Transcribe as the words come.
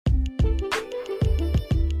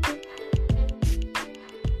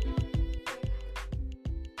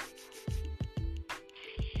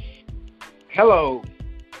Hello,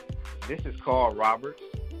 this is Carl Roberts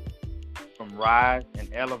from Rise and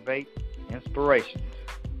Elevate Inspirations.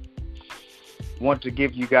 Want to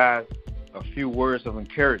give you guys a few words of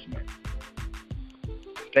encouragement.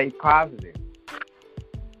 Stay positive.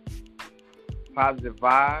 Positive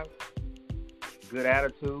vibes, good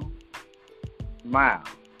attitude, smile.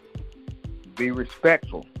 Be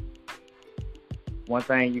respectful. One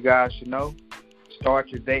thing you guys should know, start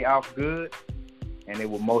your day off good, and it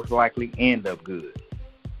will most likely end up good.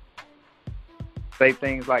 Say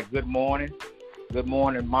things like good morning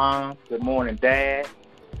mom, good morning dad.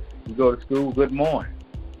 You go to school, good morning.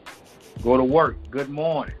 Go to work, good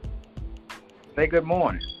morning. Say good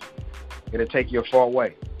morning. It'll take you a far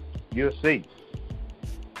way. You'll see.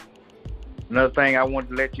 Another thing I want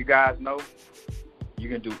to let you guys know, you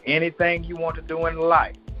can do anything you want to do in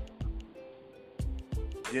life.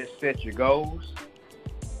 Just set your goals,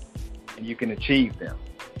 and you can achieve them.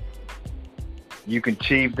 You can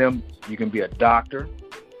achieve them. You can be a doctor,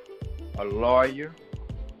 a lawyer,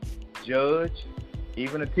 judge,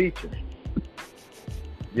 even a teacher.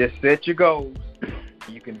 Just set your goals,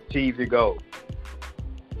 and you can achieve your goals.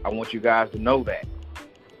 I want you guys to know that.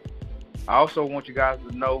 I also want you guys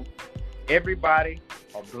to know everybody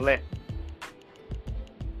are blessed.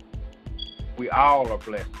 We all are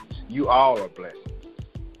blessings. You all are blessed.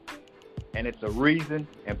 And it's a reason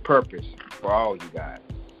and purpose for all you guys.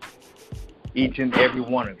 Each and every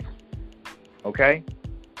one of you. Okay?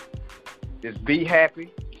 Just be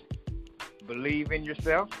happy, believe in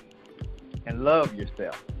yourself, and love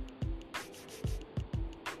yourself.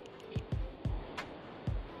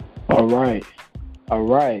 All right.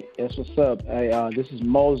 That's what's up. Hey, this is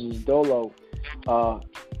Moses Dolo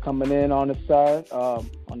coming in on the side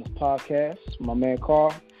on this podcast. My man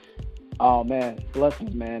Carl. Oh, man.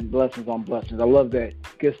 Blessings, man. Blessings on blessings. I love that.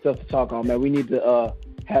 Good stuff to talk on, man. We need to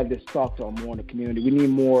have this talk to more in the community. We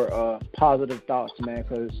need more positive thoughts, man,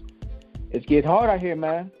 because it's getting hard out here,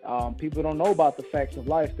 man. People don't know about the facts of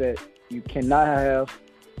life that you cannot have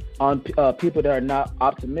on people that are not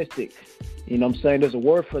optimistic. You know what I'm saying? There's a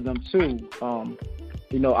word for them, too.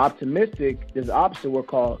 Optimistic, there's an opposite word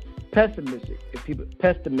called pessimistic.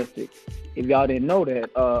 Pessimistic. If y'all didn't know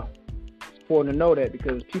that, it's important to know that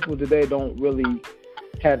because people today don't really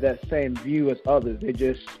have that same view as others. They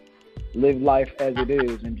just live life as it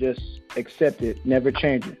is and just accept it, never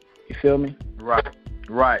change it. You feel me? Right.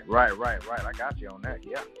 I got you on that,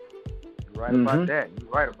 yeah. You're right about that. You're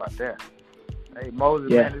right about that. Hey,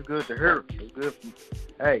 Moses, man, it's good to hear. It's good.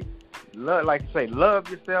 Hey, like you say, love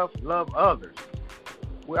yourself, love others.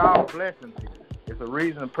 We're all blessings here. It's a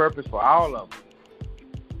reason and purpose for all of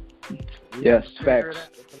them. Yes, facts.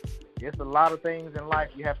 It's a lot of things in life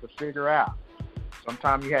you have to figure out.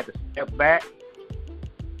 Sometimes you have to step back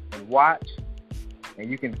and watch, and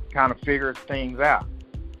you can kind of figure things out.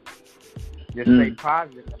 Just stay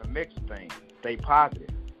positive in a mix of things. Stay positive.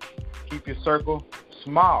 Keep your circle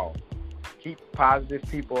small. Keep positive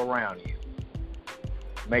people around you.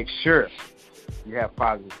 Make sure you have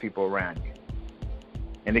positive people around you.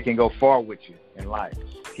 And they can go far with you in life.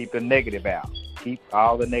 Keep the negative out. Keep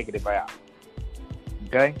all the negative out.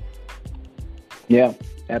 Okay? Yeah,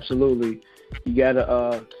 absolutely. You got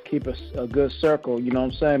to keep a good circle, you know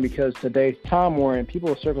what I'm saying? Because today's time we're in,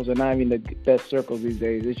 people's circles are not even the best circles these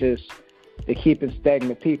days. It's just they're keeping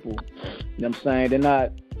stagnant people. You know what I'm saying?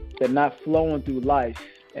 They're not flowing through life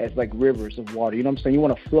as like rivers of water. You know what I'm saying? You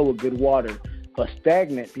want to flow with good water. But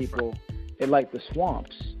stagnant people, they're like the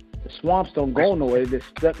swamps. The swamps don't go nowhere. They're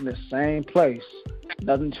stuck in the same place.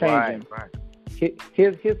 Nothing changing. Right.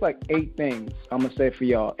 Here's like 8 things I'm going to say for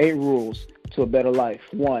y'all. 8 rules to a better life.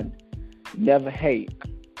 1, never hate.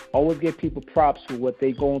 Always give people props for what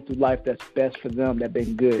they're going through life that's best for them, that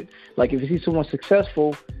been good. Like if you see someone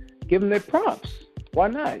successful, give them their props. Why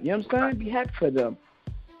not? You know what I'm saying? Be happy for them.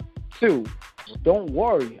 2, don't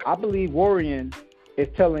worry. I believe worrying is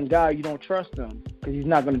telling God you don't trust him because he's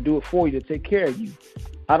not going to do it for you to take care of you.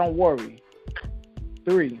 I don't worry.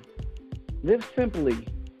 3, live simply.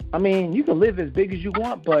 I mean, you can live as big as you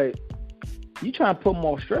want, but you trying to put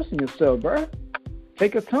more stress on yourself, bro.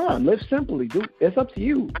 Take your time. Live simply. Dude, it's up to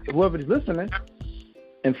you, whoever's listening.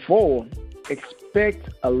 And 4, expect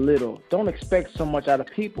a little. Don't expect so much out of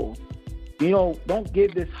people. You know, don't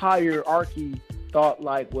get this hierarchy thought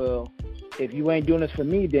like, well, if you ain't doing this for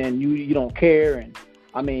me, then you don't care. And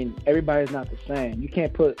I mean, everybody's not the same. You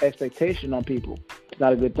can't put expectation on people. It's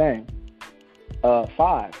not a good thing.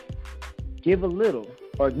 5, give a little.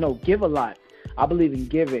 Or no, give a lot. I believe in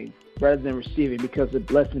giving rather than receiving because it's a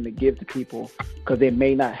blessing to give to people because they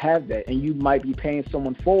may not have that. And you might be paying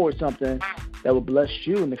someone forward something that will bless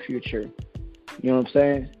you in the future. You know what I'm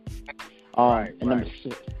saying?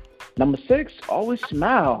 Number six, always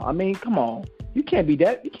smile. I mean, come on. You can't be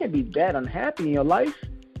that unhappy in your life.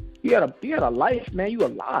 You got a life, man. You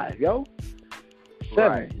alive, yo.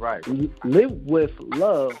 7, Right. Live with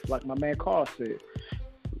love, like my man Carl said.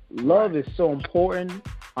 Love is so important.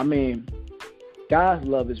 I mean, God's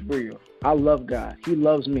love is real. I love God. He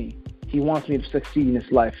loves me. He wants me to succeed in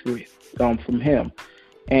this life from Him.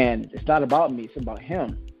 And it's not about me. It's about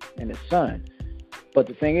Him and His Son. But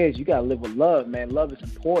the thing is, you got to live with love, man. Love is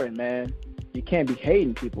important, man. You can't be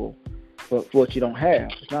hating people for what you don't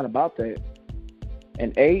have. It's not about that.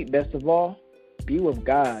 And 8, best of all, be with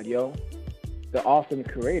God, yo. The author and the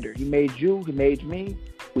creator. He made you. He made me.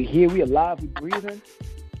 We here. We alive. We breathing.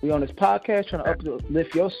 We on this podcast trying to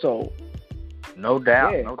uplift your soul. No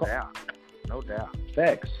doubt. Yeah. No doubt.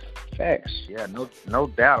 Facts. Yeah, no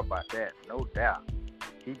doubt about that. No doubt.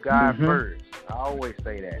 Keep God first. I always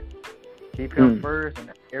say that. Keep Him first,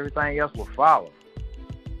 and everything else will follow.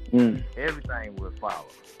 Everything will follow.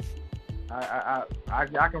 I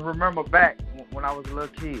can remember back when I was a little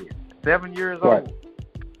kid, 7 years old,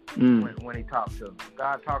 when He talked to me.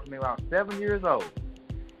 God talked to me when I was 7 years old.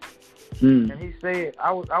 And He said,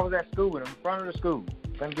 I was at school, in front of the school,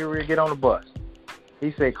 gonna get ready to get on the bus.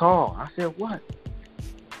 He said, Carl. I said, what?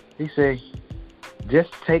 He said,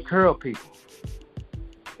 just take care of people,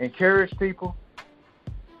 encourage people,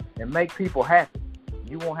 and make people happy.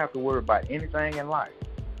 You won't have to worry about anything in life.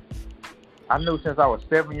 I knew since I was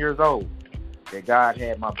 7 years old that God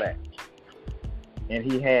had my back, and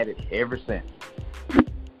He had it ever since.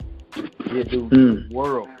 He'll do the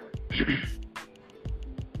world.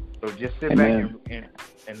 So just sit back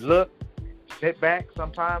and look. Sit back.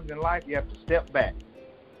 Sometimes in life you have to step back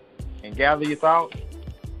and gather your thoughts,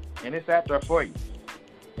 and it's out there for you.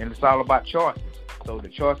 And it's all about choices. So the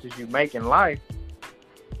choices you make in life,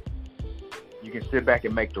 you can sit back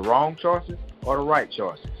and make the wrong choices or the right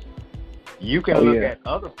choices. You can look at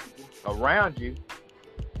other people around you,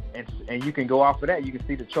 and you can go off of that. You can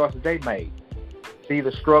see the choices they made, see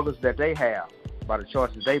the struggles that they have by the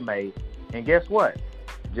choices they made, and guess what?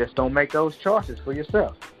 Just don't make those choices for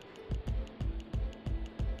yourself.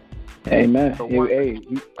 Amen. So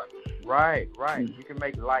right. You can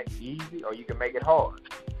make life easy or you can make it hard.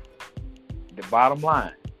 The bottom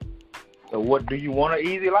line. So what, do you want an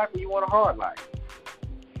easy life or you want a hard life?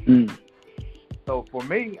 So for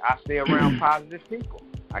me, I stay around positive people.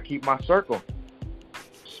 I keep my circle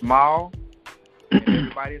small and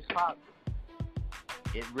everybody is positive.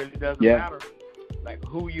 It really doesn't matter like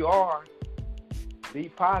who you are. Be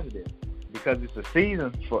positive, because it's a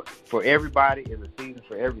season for everybody. It's a season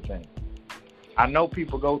for everything. I know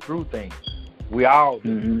people go through things. We all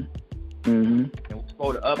do. And we're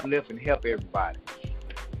supposed to uplift and help everybody.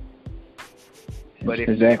 But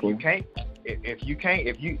if you can't,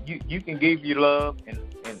 you can give your love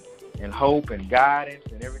and hope and guidance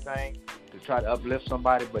and everything to try to uplift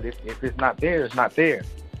somebody. But if it's not there, it's not there.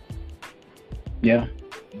 Yeah.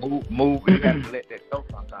 Move. You have to let that go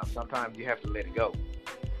sometimes. Sometimes you have to let it go.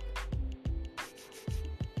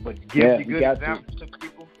 But give the good examples to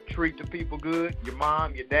people. Treat the people good. Your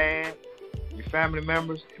mom, your dad, your family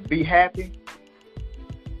members. Be happy.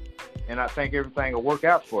 And I think everything will work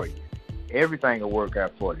out for you. Everything will work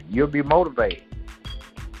out for you. You'll be motivated.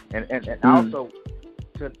 And also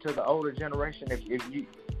to the older generation, if you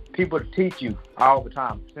people teach you all the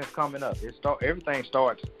time since coming up, everything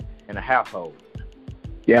starts in a household.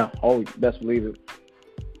 Yeah. Oh, best believe it.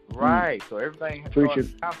 Right. So everything starts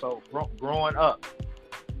in a household. Growing up,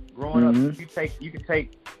 you can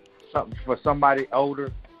take something for somebody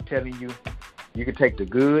older telling you. You can take the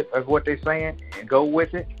good of what they're saying and go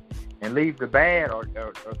with it, and leave the bad or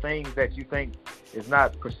things that you think is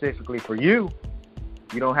not specifically for you.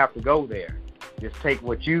 You don't have to go there. Just take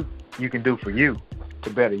what you can do for you to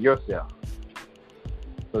better yourself.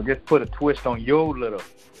 So just put a twist on your little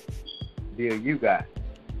deal you got.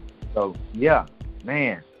 So yeah,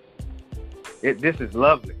 man, this is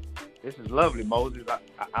lovely. This is lovely, Moses.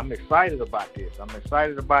 I'm excited about this. I'm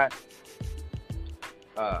excited about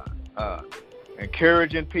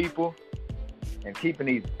encouraging people and keeping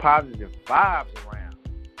these positive vibes around.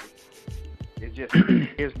 It just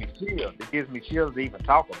gives me chills. It gives me chills to even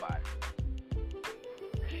talk about it.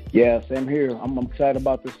 Yeah, same here. I'm excited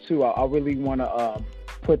about this too. I really want to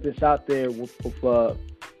put this out there with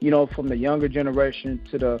from the younger generation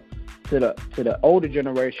to the older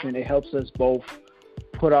generation. It helps us both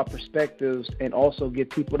put our perspectives and also give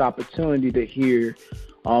people the opportunity to hear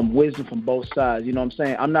wisdom from both sides. You know what I'm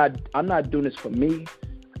saying? I'm not doing this for me.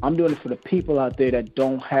 I'm doing it for the people out there that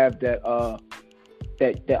don't have that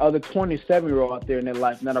that other 27-year-old out there in their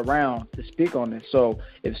life not around to speak on this. So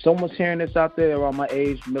if someone's hearing this out there around my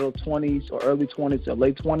age, middle 20s or early 20s or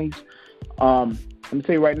late 20s, let me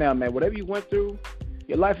tell you right now, man, whatever you went through,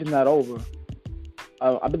 your life is not over.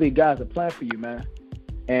 I believe God has a plan for you, man.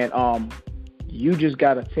 And you just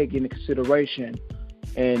got to take into consideration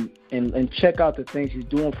and check out the things he's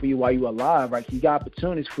doing for you while you're alive, right? He got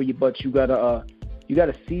opportunities for you, but you got to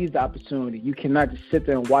seize the opportunity. You cannot just sit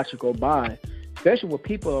there and watch it go by, especially with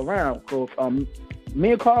people around. So,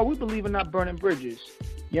 me and Carl, we believe in not burning bridges.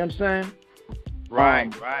 You know what I'm saying?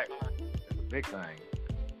 Right. That's a big thing.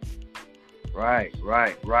 Right.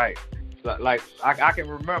 Like I can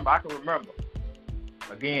remember.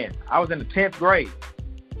 Again, I was in the 10th grade.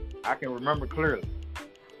 I can remember clearly.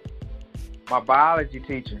 My biology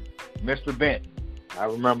teacher, Mr. Benton, I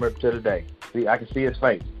remember him to the day. See, I can see his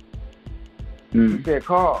face. He said,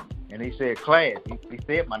 Carl, and he said, class. He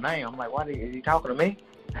said my name. I'm like, is he talking to me?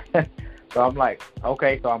 So I'm like,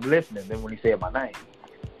 okay, so I'm listening. Then when he said my name,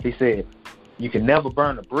 he said, you can never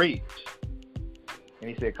burn a bridge. And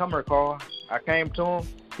he said, come here, Carl. I came to him.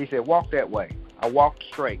 He said, walk that way. I walked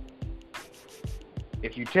straight.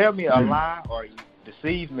 If you tell me a lie or you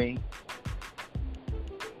deceive me,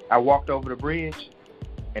 I walked over the bridge,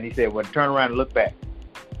 and he said, well, turn around and look back.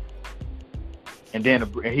 And then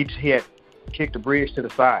he had kicked the bridge to the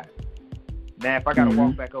side. Now, if I got to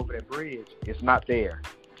walk back over that bridge, it's not there.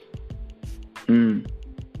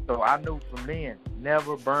 So I knew from then,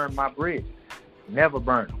 never burn my bridges. Never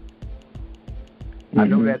burn them. I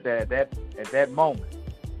knew that at that moment,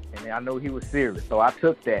 and I knew he was serious. So I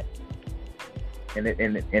took that and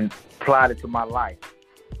applied it to my life,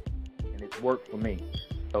 and it's worked for me.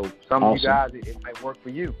 So some of you guys, it might work for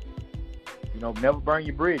you. You know, never burn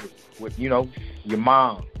your bridges with, your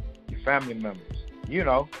mom, your family members,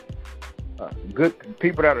 good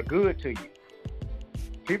people that are good to you.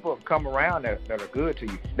 People have come around that are good to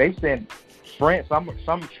you. They send friends,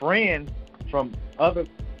 some friends from other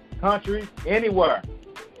countries, anywhere,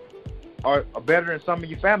 are better than some of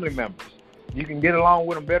your family members. You can get along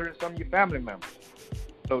with them better than some of your family members.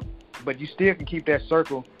 So, but you still can keep that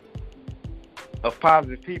circle of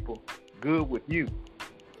positive people good with you,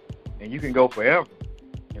 and you can go forever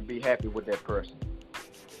and be happy with that person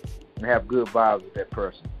and have good vibes with that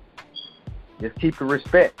person. Just keep the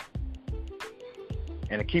respect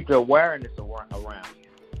and to keep the awareness around you.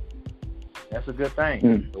 That's a good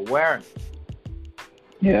thing. The awareness.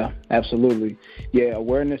 Yeah, absolutely. Yeah,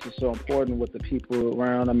 awareness is so important with the people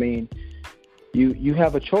around. I mean, you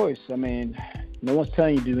have a choice. I mean, no one's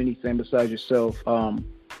telling you to do anything besides yourself.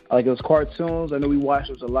 Like those cartoons, I know we watched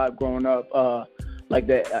those a lot growing up. Like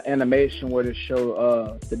that animation where they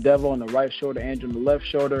show the devil on the right shoulder, angel on the left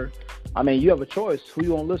shoulder. I mean, you have a choice who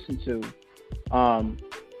you want to listen to.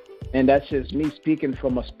 And that's just me speaking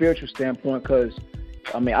from a spiritual standpoint, because,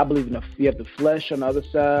 I mean, I believe you have the flesh on the other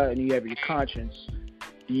side, and you have your conscience.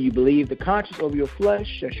 Do you believe the conscience over your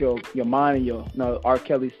flesh? That's your mind and R.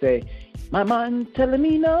 Kelly say, my mind telling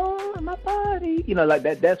me no, my body. Like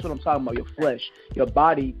that. That's what I'm talking about, your flesh. Your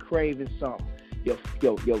body craving something.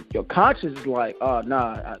 Your conscience is like, oh,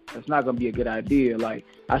 nah, it's not going to be a good idea. Like,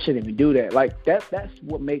 I shouldn't even do that. Like, that's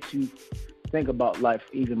what makes you think about life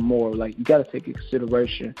even more. Like, you got to take into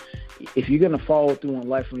consideration, if you're going to follow through in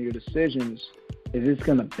life on your decisions, is this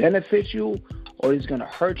going to benefit you or is it going to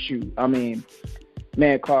hurt you? I mean,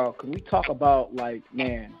 man, Carl, can we talk about, like,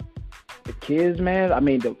 man, the kids, man? I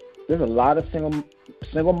mean, there's a lot of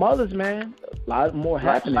single mothers, man. A lot more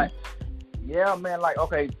happening. Yeah, man, like,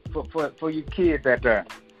 okay, for your kids out there,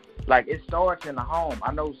 like, it starts in the home.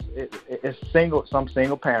 I know it's some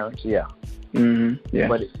single parents, yeah. Yeah.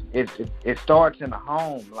 But it starts in the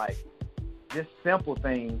home, like, just simple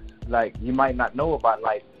things, like, you might not know about,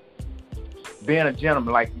 like, being a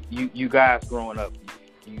gentleman, like, you guys growing up,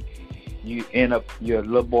 you end up, you're a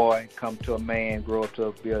little boy, come to a man, grow up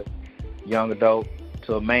to be a young adult,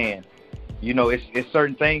 to a man. It's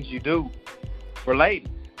certain things you do for ladies.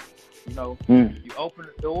 You open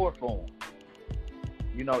the door for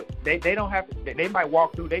them. They don't have to. They might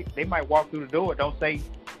walk through. They might walk through the door. Don't say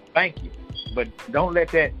thank you, but don't let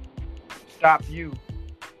that stop you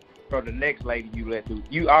for the next lady you let through.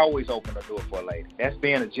 You always open the door for a lady. That's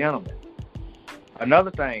being a gentleman.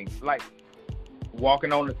 Another thing, like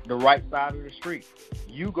walking on the right side of the street.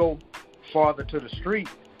 You go farther to the street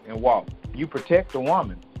and walk. You protect the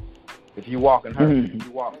woman if you walking her.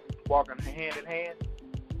 You walking hand in hand.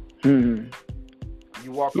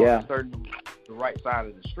 You walk on the right side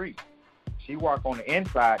of the street. She walk on the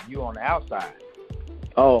inside, you on the outside.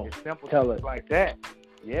 Oh, it's simple things like that.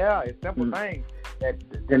 Yeah, it's simple things that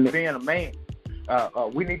being a man.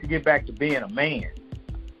 We need to get back to being a man.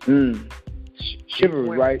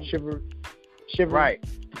 Chivalry, right? Chivalry. Right.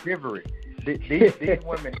 Chivalry. These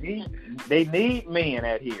women need men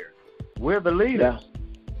out here. We're the leaders. Yeah.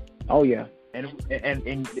 Oh yeah.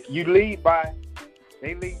 And you lead by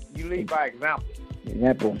example.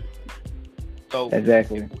 Example. So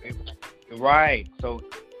exactly. Right. So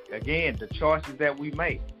again, the choices that we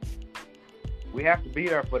make, we have to be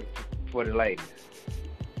there for the ladies,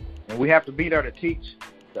 and we have to be there to teach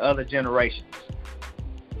the other generations.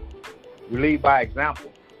 We lead by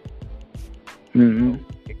example. Mm-hmm.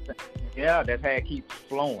 Yeah, that's how it keeps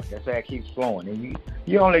flowing. And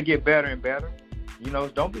you only get better and better.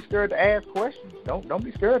 Don't be scared to ask questions. Don't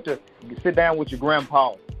be scared to sit down with your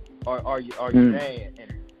grandpa or your dad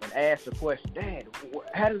and ask the question. Dad,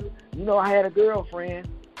 how does I had a girlfriend,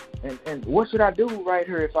 and what should I do right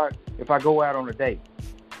here if I go out on a date?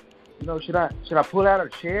 Should I pull out a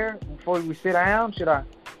chair before we sit down?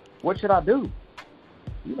 What should I do?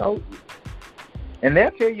 And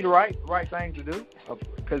they'll tell you the right thing to do,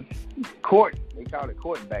 because courting, they called it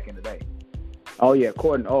courting back in the day. Oh yeah,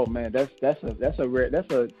 courting. Oh man, that's a rare.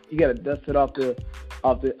 You gotta dust it off the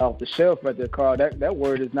shelf right there, Carl. That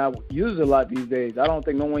word is not used a lot these days. I don't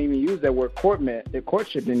think no one even uses that word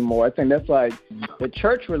courtship anymore. I think that's like the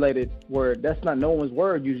church related word. That's not no one's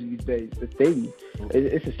word usually these days. It's dating.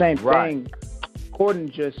 It's the same thing.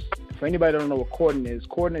 Courting, just for anybody that don't know what courting is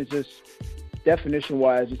just definition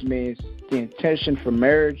wise just means the intention for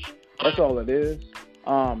marriage. That's all it is.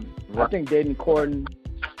 I think dating, courting,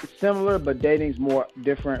 it's similar, but dating's more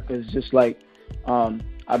different. It's just like,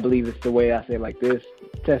 I believe it's the way I say it like this: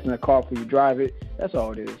 testing a car before you drive it. That's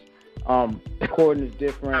all it is. Courting is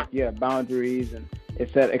different. Yeah, boundaries and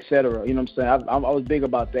et cetera. You know what I'm saying? I was big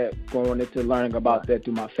about that, going into learning about that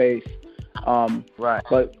through my faith.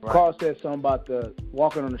 But Carl said something about the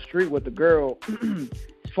walking on the street with the girl.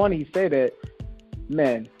 It's funny he said that.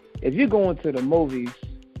 Man, if you're going to the movies,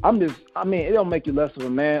 it don't make you less of a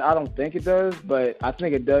man. I don't think it does, but I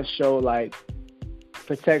think it does show, like,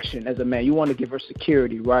 protection as a man. You want to give her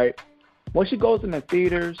security, right? When she goes in the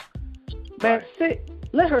theaters, man,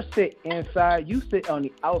 let her sit inside. You sit on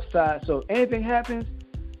the outside. So if anything happens,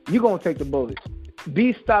 you're going to take the bullet.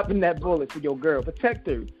 Be stopping that bullet for your girl. Protect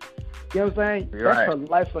her. You know what I'm saying? You're That's her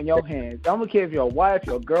life on your hands. I don't care if you're a wife,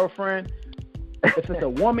 your girlfriend. If it's a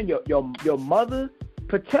woman, your mother,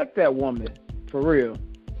 protect that woman. For real.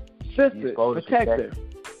 Sister, protect her.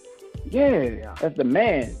 Yeah, as the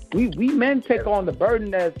man. We men take on the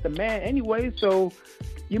burden as the man anyway, so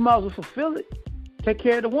you might as well fulfill it. Take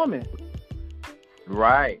care of the woman.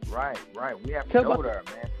 Right. We have to go there,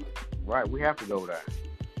 man. Right, we have to go there.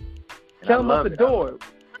 Tell them about the door.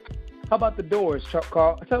 How about the doors,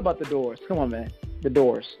 Carl? Tell about the doors. Come on, man. The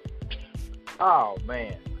doors. Oh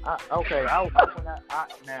man. Now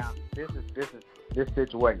this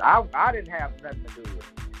situation. I didn't have nothing to do with it.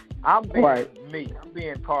 I'm being me. I'm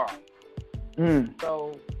being Carl.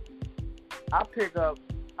 So I pick up.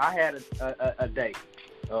 I had a date.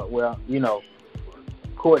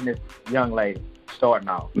 Courting this young lady, starting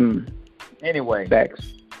off. Anyway,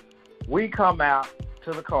 thanks. We come out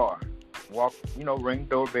to the car. Walk. Ring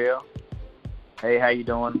doorbell. Hey, how you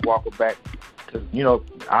doing? Walk her back.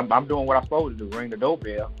 I'm doing what I'm supposed to do. Ring the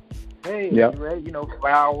doorbell. Hey, you ready?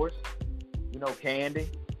 Flowers. Candy.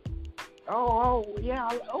 Oh, yeah.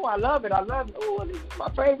 I love it. Oh, this is my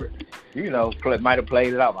favorite. Might have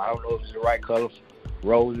played it out. I don't know if it's the right color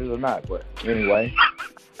roses or not, but anyway.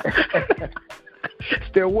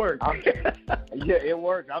 Still works. Yeah, it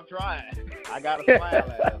works. I'm trying. I got to smile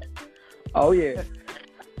at her. Oh, yeah.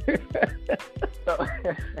 So,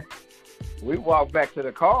 we walk back to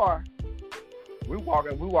the car. We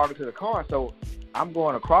walking to the car, so I'm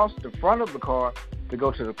going across the front of the car to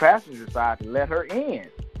go to the passenger side to let her in.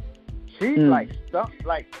 She's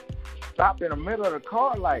stopped in the middle of the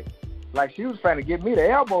car, like she was trying to give me the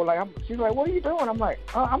elbow. She's like, "What are you doing?" I'm like,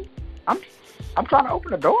 "I'm trying to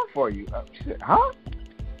open the door for you." She said, "Huh?"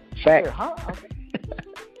 Fact. "Huh?"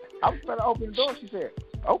 I was trying to open the door. She said,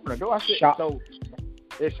 "Open the door." I said, shocked.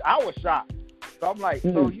 I was shocked. So I'm like,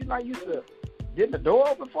 "So you're not used to getting the door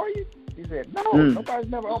open for you?" She said, "No, nobody's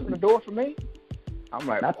never opened the door for me." I'm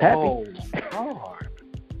like, "Oh, God."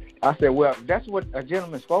 I said, "Well, that's what a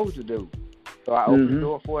gentleman's supposed to do." So I opened the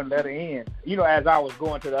door for her and let her in. As I was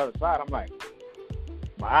going to the other side, I'm like,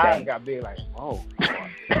 my eyes got big, like, oh.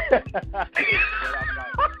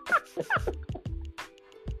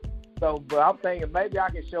 But I'm thinking maybe I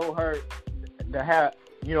can show her to have,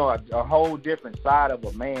 a whole different side of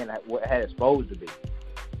a man that had it's supposed to be.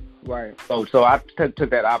 Right. So I took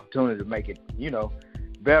that opportunity to make it,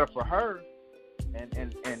 better for her.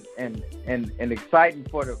 and exciting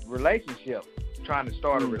for the relationship, trying to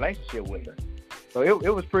start a relationship with her. So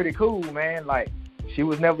it was pretty cool, man. Like, she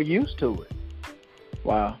was never used to it.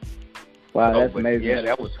 Wow, that's amazing. Yeah,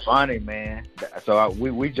 that was funny, man. So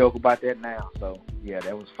we joke about that now. So yeah,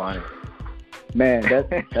 that was funny. Man,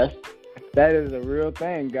 that is a real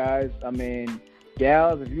thing, guys. I mean,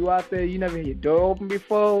 gals, if you out there, you never had your door open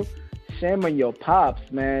before, shame on your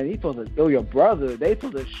pops, man. He's supposed to, or your brother, they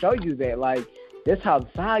supposed to show you that, like, that's how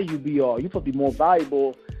valuable you are. You're supposed to be more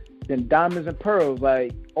valuable than diamonds and pearls.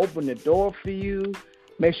 Like, open the door for you,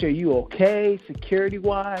 make sure you okay,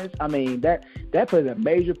 security-wise. I mean, that plays a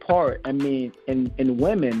major part. I mean, in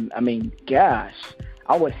women, I mean, gosh,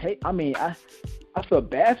 I would hate, I mean, I feel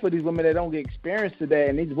bad for these women that don't get experience today,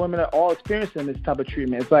 and these women are all experiencing this type of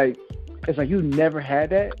treatment. It's like you never had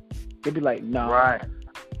that. They'd be like, no. Nah. Right.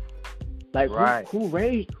 Like, right. Who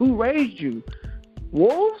raised you?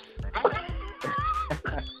 Wolves?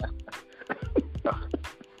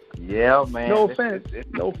 Yeah, man. No offense.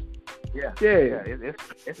 Yeah.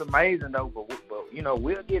 It's amazing though, but you know,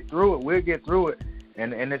 we'll get through it,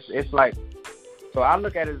 and it's like, so I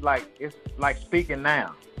look at it as it's like speaking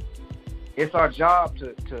now. It's our job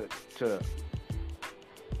to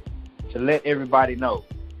let everybody know,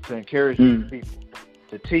 to encourage these people,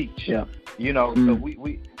 to teach. Yeah. You know, so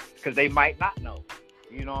we because they might not know.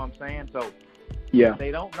 You know what I'm saying? So yeah, if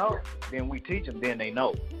they don't know, then we teach them. Then they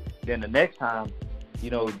know. Then the next time, you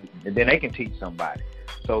know, then they can teach somebody.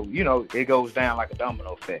 So, you know, it goes down like a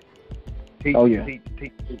domino effect. Teach.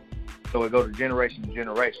 So it goes to generation to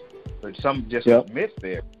generation. But some just miss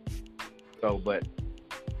there. So, but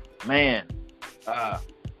man,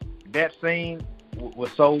 that scene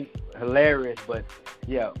was so hilarious. But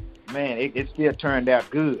yeah, man, it still turned out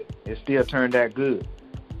good.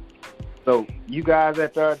 So you guys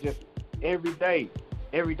out there, just every day,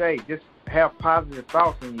 just have positive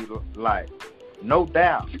thoughts in your life. No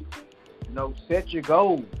doubt. You know, set your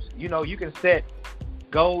goals. You know, you can set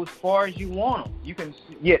goals as far as you want them. You can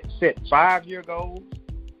set 5-year goals,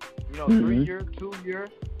 you know, 3-year, 2-year,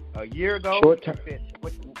 a year goal. Short-term.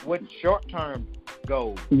 What short-term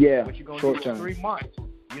goals? Yeah, what you're going to do in 3 months.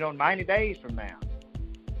 You know, 90 days from now.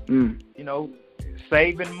 You know,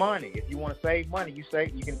 saving money. If you want to save money, you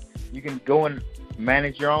can go and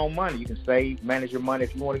manage your own money. You can manage your money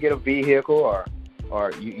if you want to get a vehicle,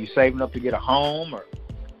 or you saving up to get a home, or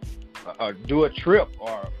do a trip,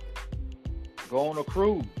 or go on a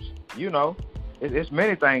cruise. You know, it's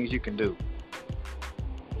many things you can do.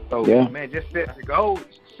 So man, just set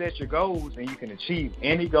your goals, and you can achieve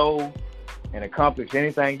any goal and accomplish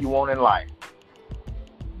anything you want in life.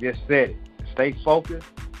 Just set it. Stay focused,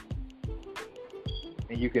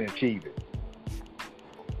 and you can achieve it.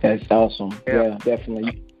 That's awesome. Yeah,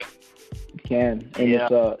 definitely. You can, and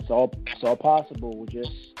it's all possible.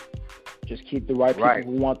 Just keep the right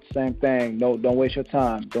people who want the same thing. No, don't waste your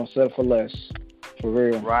time. Don't settle for less. For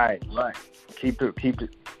real. Right.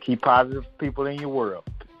 Keep positive people in your world.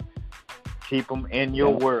 Keep them in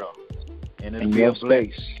your world, and it'll be a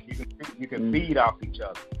space. You can feed off each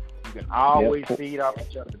other. You can always feed off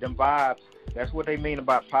each other. Them vibes. That's what they mean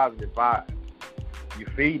about positive vibes. You're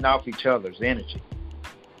feeding off each other's energy.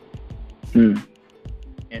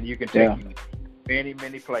 And you can take you many,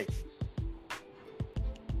 many places.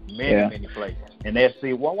 Many places. And they'll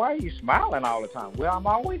say, well, why are you smiling all the time? Well, I'm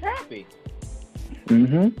always happy.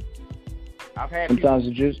 I've had sometimes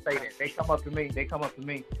people say that. They come up to me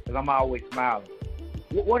because I'm always smiling.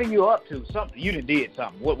 What are you up to? Something. You done did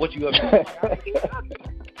something. What you up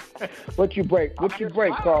to? What you break,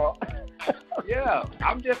 Carl? Yeah,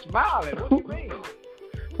 I'm just smiling. What do you mean?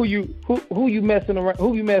 Who you messing around?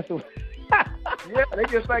 Who you messing with? Yeah, they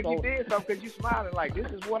just think you did something because you smiling. Like, this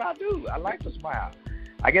is what I do. I like to smile.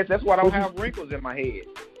 I guess that's why I don't have wrinkles in my head.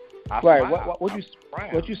 Right. What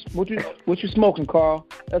you smoking, Carl?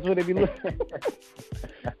 That's what they be looking.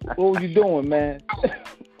 What were you doing, man?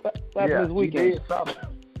 What happened this weekend?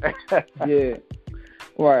 Yeah.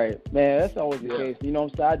 Right, man. That's always the case. You know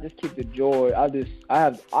what I'm saying? I just keep the joy. I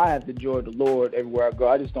have the joy of the Lord everywhere I go.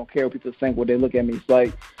 I just don't care what people think when they look at me. It's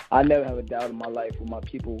like I never have a doubt in my life with my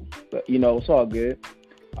people. But you know, it's all good.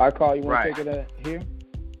 All right, Carl, you want to take it here?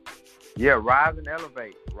 Yeah, rise and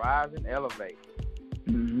elevate.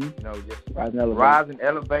 You know, just rise and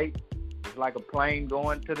elevate. It's like a plane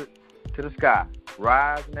going to the sky.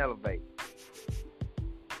 Rise and elevate.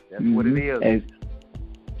 That's what it is.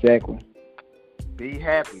 Exactly. Be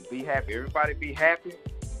happy. Everybody be happy.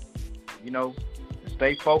 You know,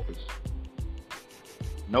 stay focused.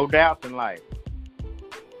 No doubts in life.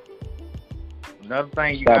 Another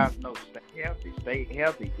thing you guys know, stay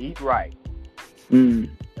healthy. Eat right.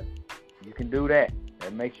 You can do that.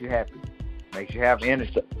 That makes you happy. Makes you have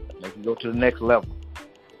energy. Makes you go to the next level.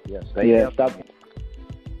 Yeah, stay healthy. Stop.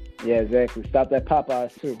 Yeah, exactly. Stop that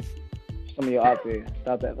Popeyes too. Some of you out there,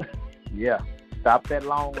 stop that. Yeah, stop that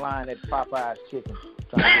long line at Popeyes chicken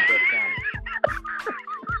trying to get that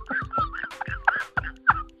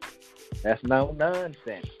That's no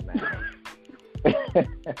nonsense, man.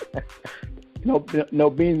 No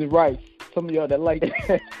beans and rice. Some of y'all that like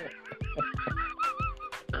that.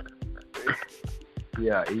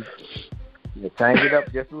 Yeah, change it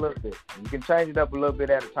up just a little bit. You can change it up a little bit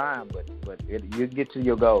at a time, but you get to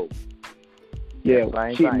your goal. Yeah,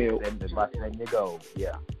 same cheat thing. meal. That's about your goal.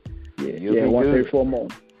 Yeah. Yeah, 1 3 4 more.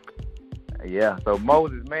 Yeah. So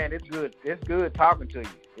Moses, man, it's good. It's good talking to you.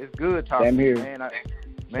 It's good talking Same to you, here.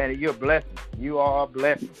 man. You're a blessing. You are a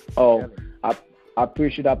blessing. Oh, I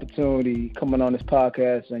appreciate the opportunity coming on this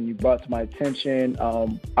podcast, and you brought to my attention.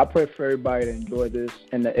 I pray for everybody to enjoy this,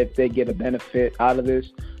 and that if they get a benefit out of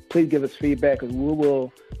this, please give us feedback, because we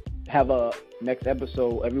will have a next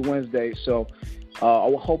episode every Wednesday. So I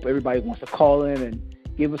will hope everybody wants to call in and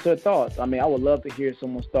give us their thoughts. I mean, I would love to hear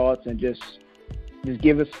someone's thoughts and just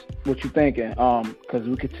give us what you're thinking, because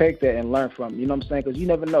we could take that and learn from it. You know what I'm saying? Because you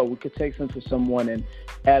never know. We could take something from someone and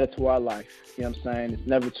add it to our life. You know what I'm saying? It's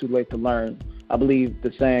never too late to learn. I believe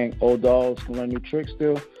the saying, old dogs can learn new tricks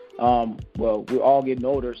still. Well, we're all getting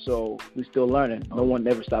older, so we're still learning. No one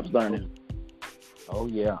ever stops learning. Oh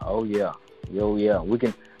yeah. We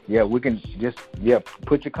can just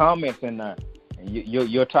put your comments in there, and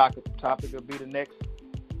your topic will be the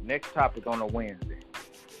next topic on a Wednesday.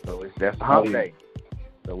 So that's the hump day.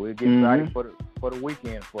 So we'll get ready for the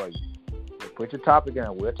weekend for you. So put your topic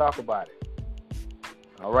in, we'll talk about it.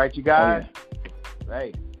 All right, you guys.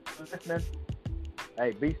 Hey, listening.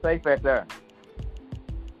 Hey, be safe out there.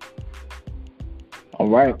 All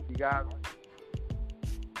right. You guys.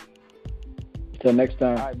 Until next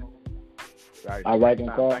time. All right. All right, then,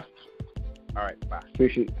 Carl. All right, bye.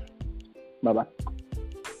 Appreciate it. Bye-bye.